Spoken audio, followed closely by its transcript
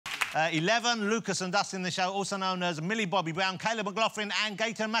11, Lucas and Dustin, the show, also known as Millie Bobby Brown, Caleb McLaughlin and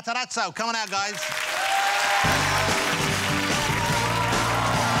Gaten Matarazzo. Come on out, guys.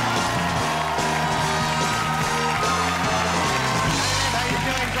 How you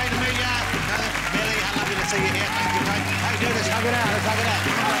doing? Great to meet you. Millie, how lovely to see you here. Thank you, mate. How you doing? Let's hug it out. Let's hug it out.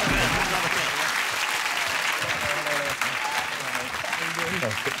 Look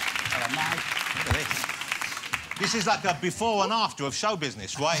at this. This is like a before and after of show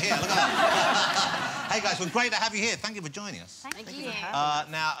business right here. Look at that. Hey, guys, well, great to have you here. Thank you for joining us. Thank you.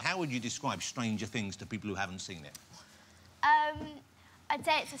 Now, how would you describe Stranger Things to people who haven't seen it? I'd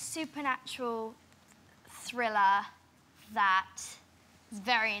say it's a supernatural thriller that is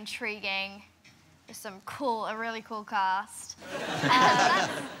very intriguing. There's a really cool cast.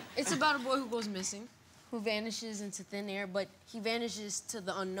 It's about a boy who goes missing, who vanishes into thin air, but he vanishes to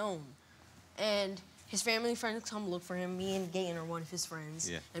the unknown. And his family and friends come look for him. Me and Gaten are one of his friends.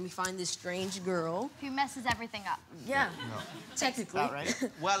 Yeah. And we find this strange girl. Who messes everything up. Yeah, technically. Right.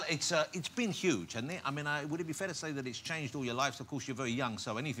 Well, it's been huge, hasn't it? I mean, would it be fair to say that it's changed all your lives? Of course, you're very young,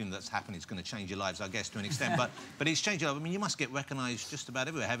 so anything that's happened is going to change your lives, I guess, to an extent. but it's changed your life. I mean, you must get recognised just about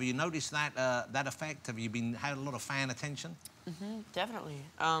everywhere. Have you noticed that that effect? Have you had a lot of fan attention? Definitely.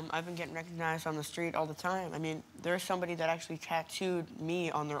 I've been getting recognized on the street all the time. I mean, there's somebody that actually tattooed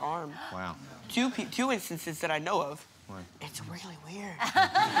me on their arm. Wow. Two instances that I know of. Right. It's really weird.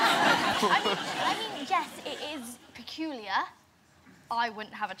 I mean, yes, it is peculiar. I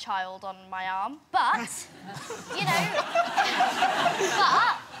wouldn't have a child on my arm, but, you know,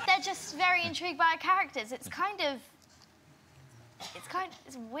 but they're just very intrigued by our characters. It's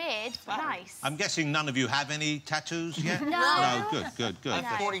weird, but nice. I'm guessing none of you have any tattoos yet? No. No, good. I'm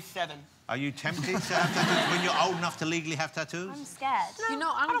 47. Are you tempted to have tattoos when you're old enough to legally have tattoos? I'm scared. No, you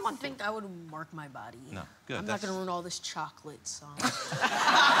know, I don't think I would mark my body. No, good. I'm not going to ruin all this chocolate, so...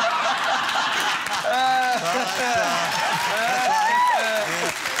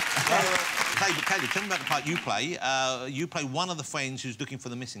 Caleb, tell me about the part you play. You play one of the friends who's looking for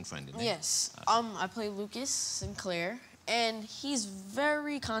the missing friend, isn't it? Yes. I play Lucas Sinclair, and he's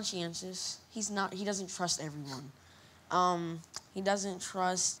very conscientious. He doesn't trust everyone. He doesn't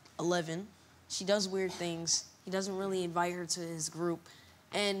trust 11. She does weird things. He doesn't really invite her to his group.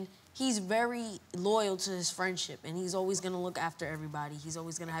 And he's very loyal to his friendship, and he's always going to look after everybody. He's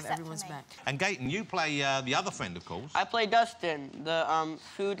always going to have everyone's back. And Gaten, you play the other friend, of course. I play Dustin, the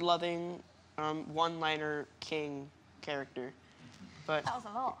food-loving, one-liner king character. But That was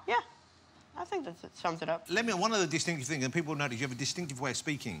a lot. Yeah. I think that sums it up. One of the distinctive things, and people notice you have a distinctive way of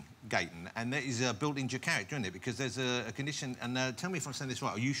speaking, Gaten, and that is built into your character, isn't it? Because there's a condition, and tell me if I'm saying this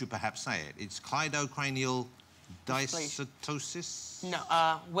right, or you should perhaps say it. It's cleidocranial dyssytosis?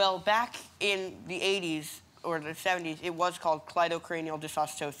 No. Well, back in the 80s or the 70s, it was called cleidocranial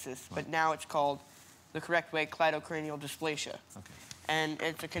dysostosis, but now it's called, the correct way, cleidocranial dysplasia. Okay. And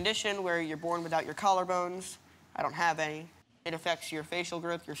it's a condition where you're born without your collarbones. I don't have any. It affects your facial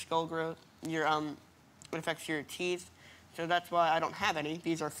growth, your skull growth, it affects your teeth. So that's why I don't have any.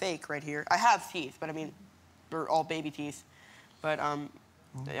 These are fake right here. I have teeth, but I mean, they're all baby teeth. But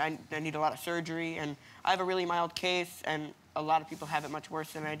I need a lot of surgery, and I have a really mild case, and a lot of people have it much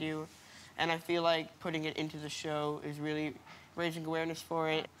worse than I do. And I feel like putting it into the show is really raising awareness for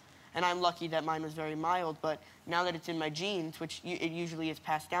it. And I'm lucky that mine was very mild, but now that it's in my genes, which it usually is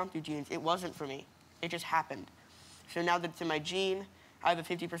passed down through genes, it wasn't for me. It just happened. So now that it's in my gene, I have a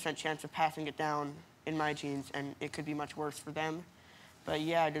 50% chance of passing it down in my genes, and it could be much worse for them. But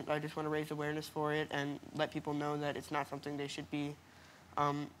yeah, I just want to raise awareness for it and let people know that it's not something they should be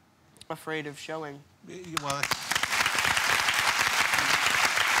afraid of showing. Well,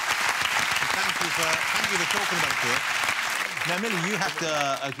 thank you for talking about it to us. Now, Millie, you have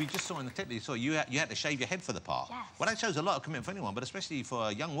to, as we just saw in the clip, you had to shave your head for the part. Yes. Well, that shows a lot of commitment for anyone, but especially for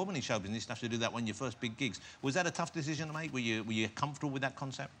a young woman in show business to have to do that when your first big gigs. Was that a tough decision to make? Were you comfortable with that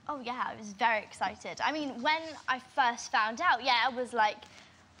concept? Oh, yeah, I was very excited. I mean, when I first found out, yeah, I was like,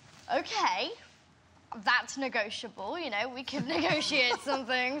 OK, that's negotiable, you know, we can negotiate some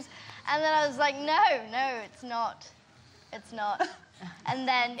things. And then I was like, no, it's not. It's not. And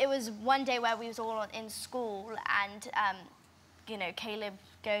then it was one day where we was all in school, and you know, Caleb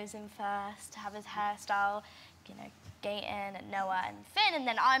goes in first to have his hairstyle, you know, Gaten and Noah and Finn, and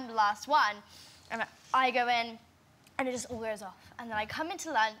then I'm the last one. And I go in, and it just all wears off. And then I come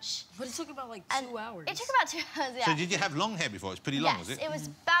into lunch. But it took about, like, 2 hours. It took about 2 hours, yeah. So did you have long hair before? It's pretty long, was it? Yes, it was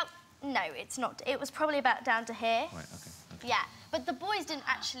about... No, it's not. It was probably about down to here. Right, OK. Yeah, but the boys didn't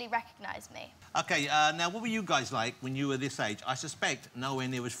actually recognise me. OK, now, what were you guys like when you were this age? I suspect nowhere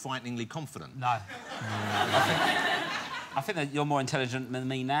near as frighteningly confident. No. I think that you're more intelligent than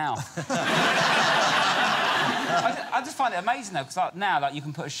me now. I just find it amazing, though, because like, now like, you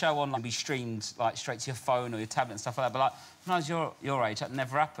can put a show on and be streamed like, straight to your phone or your tablet and stuff like that, but like, when I was your age, that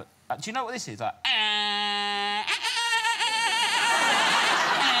never happened. Like, do you know what this is? Like...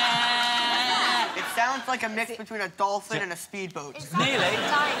 It sounds like a mix between a dolphin and a speedboat. Nearly.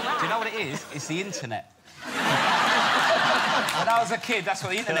 Do you know what it is? It's the internet. When I was a kid, that's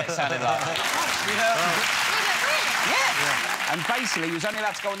what the internet sounded like. Yeah. And basically, you was only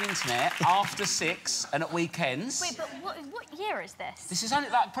allowed to go on the internet after 6 and at weekends. Wait, but what year is this? This is only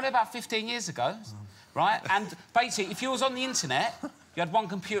like probably about 15 years ago, right? And basically, if you was on the internet, you had one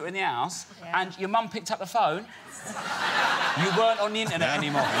computer in the house, and your mum picked up the phone, you weren't on the internet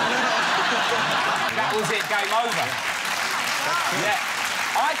anymore. That was it, game over. Yeah.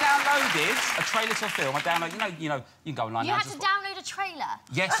 I downloaded a trailer to a film. I downloaded, you know, you can go online. You had to download a trailer?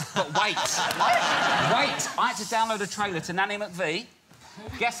 Yes, but wait. Wait, I had to download a trailer to Nanny McVie.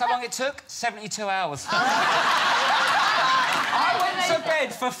 Guess how long it took? 72 hours. I went to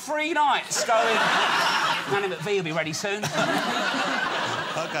bed for 3 nights going, Nanny McVie will be ready soon.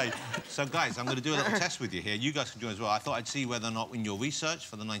 OK, so, guys, I'm going to do a little test with you here. You guys can join as well. I thought I'd see whether or not, in your research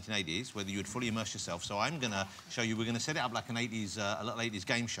for the 1980s, whether you would fully immerse yourself. So I'm going to show you... We're going to set it up like an 80s, a little 80s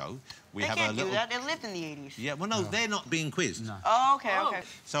game show. They can't do that. They lived in the 80s. Yeah, well, no, they're not being quizzed. No. Oh, OK, OK.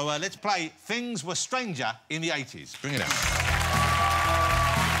 So let's play Things Were Stranger in the 80s. Bring it out.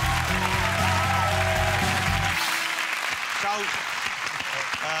 So...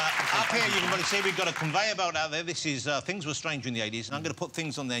 up here, you can probably see we've got a conveyor belt out there. This is Things Were Stranger in the 80s, and I'm going to put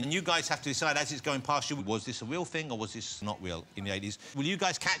things on there, and you guys have to decide as it's going past you, was this a real thing or was this not real in the 80s? Will you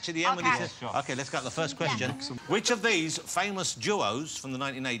guys catch at the end? Okay. OK, let's go to the first question. Yeah. Which of these famous duos from the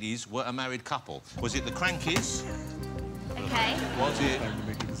 1980s were a married couple? Was it the Crankies? OK. Was it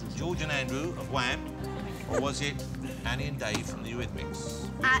George and Andrew of Wham? Or was it Annie and Dave from the Eurythmics?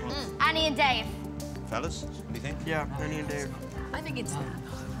 Annie and Dave. Fellas, what do you think? Yeah, Annie and Dave. I think it's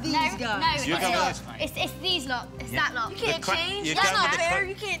These guys. No, You go with it's these lot. It's that lot. You can't change. you That's go not with the fair.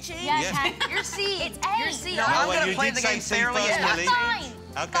 You can't change. Yeah, Yeah. okay. You're C. It's A. You're C. No, Oh, I'm well, going you to play did the say game C fairly. first, That's Millie. fine.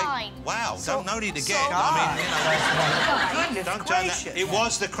 OK. Fine. Wow, don't no need to get. God. I mean, you know... Goodness Don't turn gracious. that. It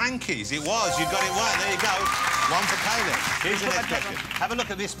was the Crankies. It was. You got it right. There you go. One for Caleb. Here's the next question. Have a look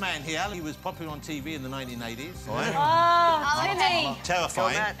at this man here. He was popular on TV in the 1980s. Right? Oh, Timmy.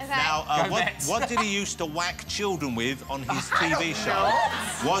 Terrifying. Okay. Now, what did he used to whack children with on his TV show?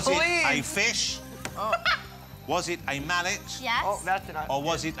 Was it a fish? Was it a mallet? Yes. Oh, that's an... Or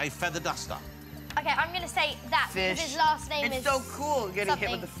was it a feather duster? OK, I'm going to say that Fish. because his last name It's is... so cool getting hit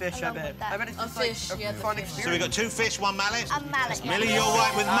with something the fish, I along bet. with that. I bet it's A just fish, like a yeah, the fun fish. experience. So we got 2 fish, 1 mallet. A mallet. Millie, yes. you're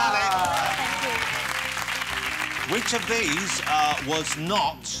right with mallet. Thank you. Which of these was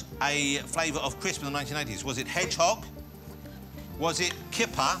not a flavour of crisp in the 1980s? Was it hedgehog? Was it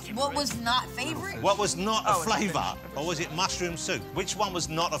kipper? What was not favorite? What was not a flavour? Or was it mushroom soup? Which one was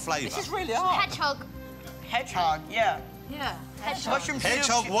not a flavour? This is really hard. Hedgehog. Hedgehog, yeah. Yeah. Hedgehog. Mushroom soup.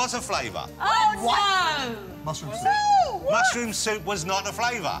 Hedgehog was a flavour. Oh, Mushroom soup. no! Mushroom soup was not a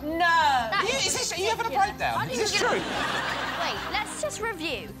flavour. No. Are you having a breakdown? Is this true? Wait, let's just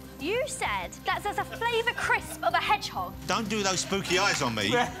review. You said that there's a flavour crisp of a hedgehog. Don't do those spooky eyes on me.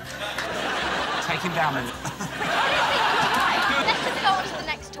 Take him down, then. Right, let's just go on to the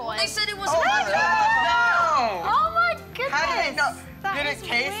next toy. They said it was Oh, my no. God, no! Oh my goodness! How did it know? That Did it is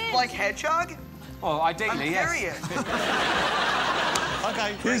taste weird. like hedgehog? Well, ideally, I'm yes. curious.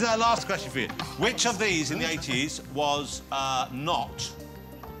 OK, here's our last question for you. Which of these in the 80s was not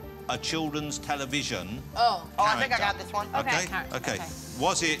a children's television Oh. Oh, I think I character? got this one. OK? character, OK. okay.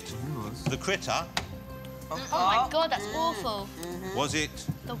 Was it the Critter? Oh my god, that's awful. Was it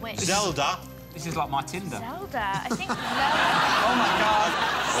The witch. Zelda? This is like my Tinder. Zelda. I think Zelda. Oh, my God.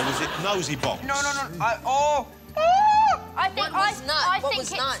 Or was it Nosy Box? No. Oh! I think What was not? I What think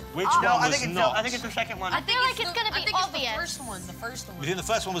was it's, not? Which No, one I was think it's not? I think it's the second one. I feel like it's going to be obvious. The first one. The first one. You think the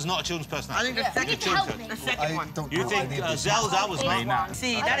first one was not a children's I personality? think the You second need to help one. me. The second I one. don't You know think any of these. Zelda was Me. not?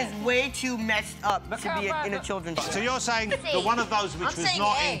 See, that is way too messed up to be in a children's show. So you're saying the one of those which I'm was saying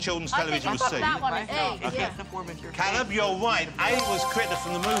not A. in children's I television think was C? that one is A. Okay. Yeah. Caleb, you're right. A was Critter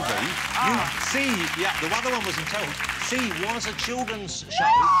from the movie. C, yeah, the other one was in television. C was a children's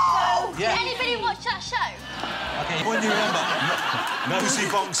show. Did anybody watch that show? Okay, when you remember, Nosy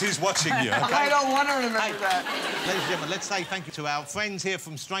Bonks is watching you, I okay? don't want to remember that. Ladies and gentlemen, let's say thank you to our friends here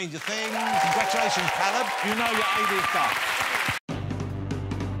from Stranger Things. Congratulations, Caleb. You know your 80s stuff.